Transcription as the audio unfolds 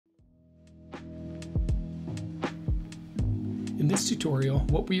In this tutorial,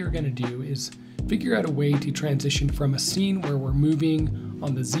 what we are going to do is figure out a way to transition from a scene where we're moving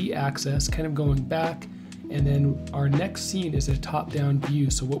on the Z-axis, kind of going back, and then our next scene is a top-down view.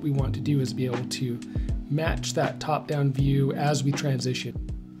 So what we want to do is be able to match that top-down view as we transition.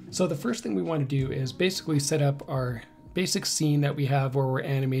 So the first thing we want to do is basically set up our basic scene that we have where we're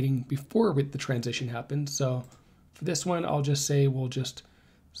animating before the transition happens. So for this one, I'll just say, we'll just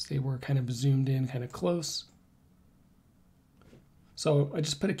say we're kind of zoomed in, kind of close. So I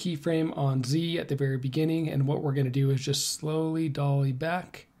just put a keyframe on Z at the very beginning, and what we're going to do is just slowly dolly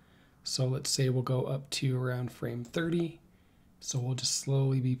back. So let's say we'll go up to around frame 30. So we'll just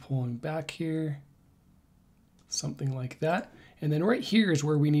slowly be pulling back here, something like that. And then right here is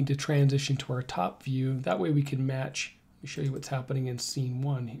where we need to transition to our top view. That way we can match. Let me show you what's happening in scene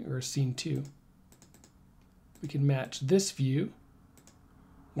 1 or scene 2. We can match this view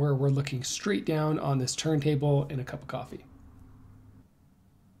where we're looking straight down on this turntable and a cup of coffee.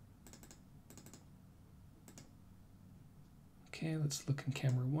 Okay, let's look in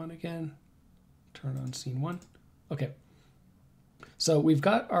camera 1 again. Turn on scene 1. Okay. So we've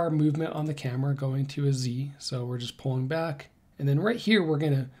got our movement on the camera going to a Z. So we're just pulling back. And then right here, we're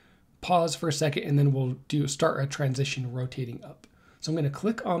going to pause for a second, and then we'll start a transition rotating up. So I'm going to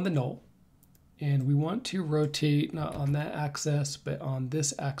click on the null, and we want to rotate not on that axis, but on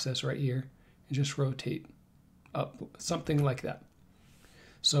this axis right here, and just rotate up, something like that.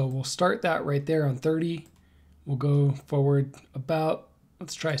 So we'll start that right there on 30. We'll go forward about,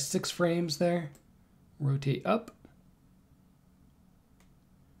 let's try 6 frames there, rotate up.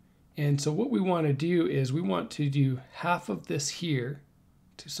 And so what we want to do is we want to do half of this here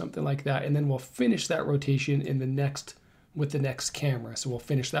to something like that, and then we'll finish that rotation in the next with the next camera. So we'll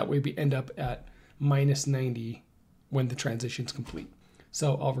finish that way, we end up at -90 when the transition's complete.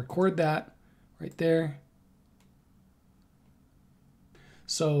 So I'll record that right there.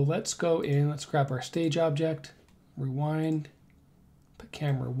 So let's go in, let's grab our stage object, rewind, put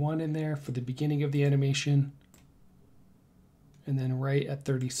camera 1 in there for the beginning of the animation. And then right at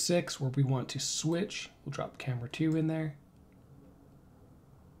 36 where we want to switch, we'll drop camera 2 in there.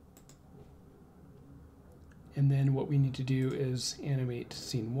 And then what we need to do is animate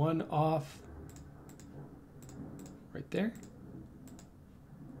scene 1 off, right there.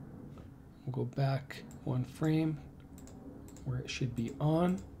 We'll go back 1 frame where it should be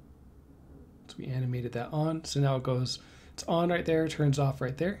on. So we animated that on. So now it goes, it's on right there, turns off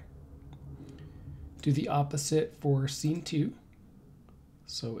right there. Do the opposite for scene 2.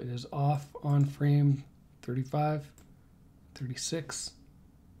 So it is off on frame 35, 36,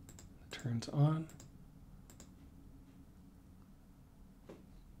 turns on.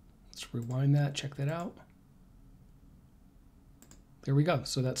 Let's rewind that, check that out. There we go.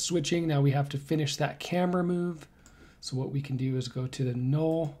 So that's switching. Now we have to finish that camera move. So what we can do is go to the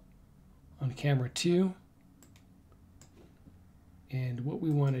null on camera 2. And what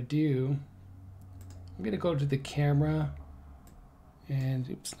we want to do, I'm going to go to the camera, and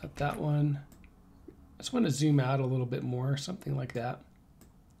oops, not that one. I just want to zoom out a little bit more, something like that.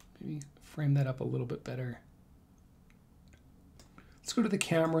 Maybe frame that up a little bit better. Let's go to the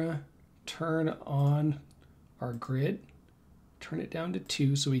camera, turn on our grid, turn it down to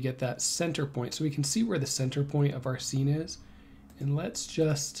 2 so we get that center point. So we can see where the center point of our scene is. And let's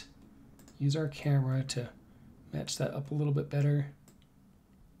just use our camera to match that up a little bit better.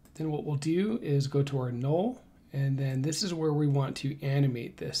 Then what we'll do is go to our null, and then this is where we want to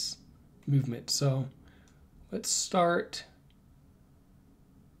animate this movement. So let's start,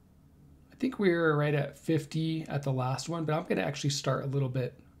 I think we were right at 50 at the last one, but I'm going to actually start a little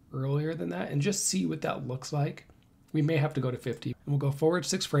bit earlier than that and just see what that looks like. We may have to go to 50. And we'll go forward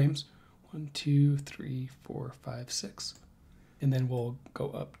 6 frames. 1, 2, 3, 4, 5, 6. And then we'll go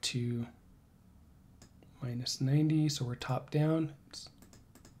up to -90, so we're top down. It's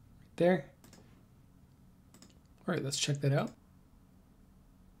right there. All right, let's check that out.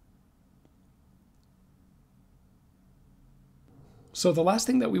 So the last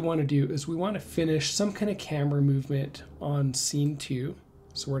thing that we want to do is we want to finish some kind of camera movement on scene 2,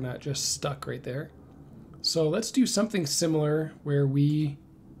 so we're not just stuck right there. So let's do something similar where we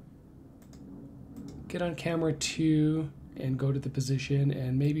get on camera 2 and go to the position,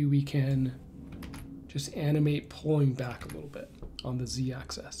 and maybe we can just animate pulling back a little bit on the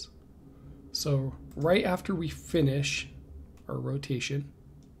Z-axis. So right after we finish our rotation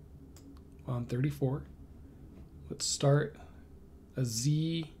on 34, let's start a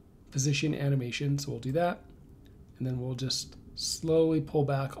Z position animation. So we'll do that, and then we'll just slowly pull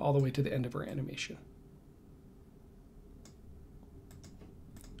back all the way to the end of our animation.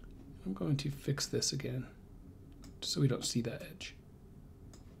 I'm going to fix this again. just so we don't see that edge.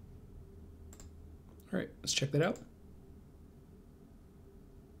 All right, let's check that out.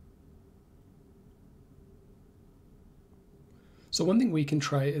 So one thing we can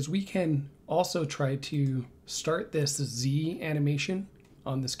try is we can also try to start this Z animation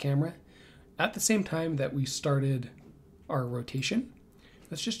on this camera at the same time that we started our rotation.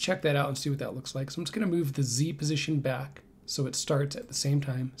 Let's just check that out and see what that looks like. So I'm just going to move the Z position back so it starts at the same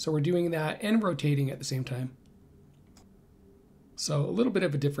time. So we're doing that and rotating at the same time. So a little bit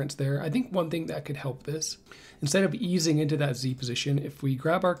of a difference there. I think one thing that could help this, instead of easing into that Z position, if we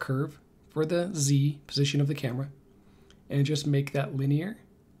grab our curve for the Z position of the camera and just make that linear,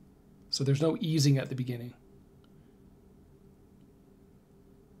 so there's no easing at the beginning.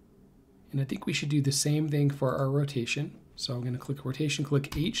 And I think we should do the same thing for our rotation. So I'm going to click rotation,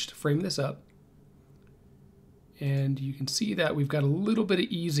 click H to frame this up. And you can see that we've got a little bit of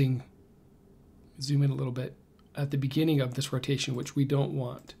easing, zoom in a little bit, at the beginning of this rotation, which we don't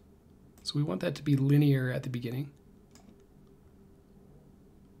want. So we want that to be linear at the beginning.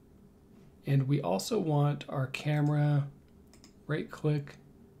 And we also want our camera, right click,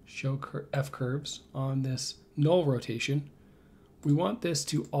 show F curves on this null rotation. We want this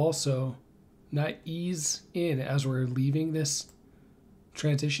to also not ease in as we're leaving this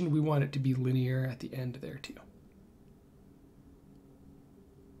transition. We want it to be linear at the end there too.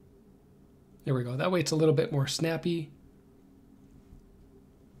 There we go. That way it's a little bit more snappy.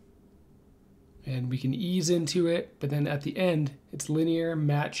 And we can ease into it, but then at the end, it's linear,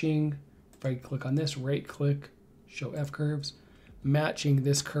 matching. If I click on this, right click, show F curves, matching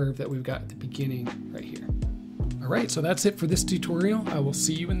this curve that we've got at the beginning right here. All right, so that's it for this tutorial. I will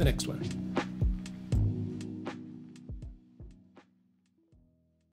see you in the next one.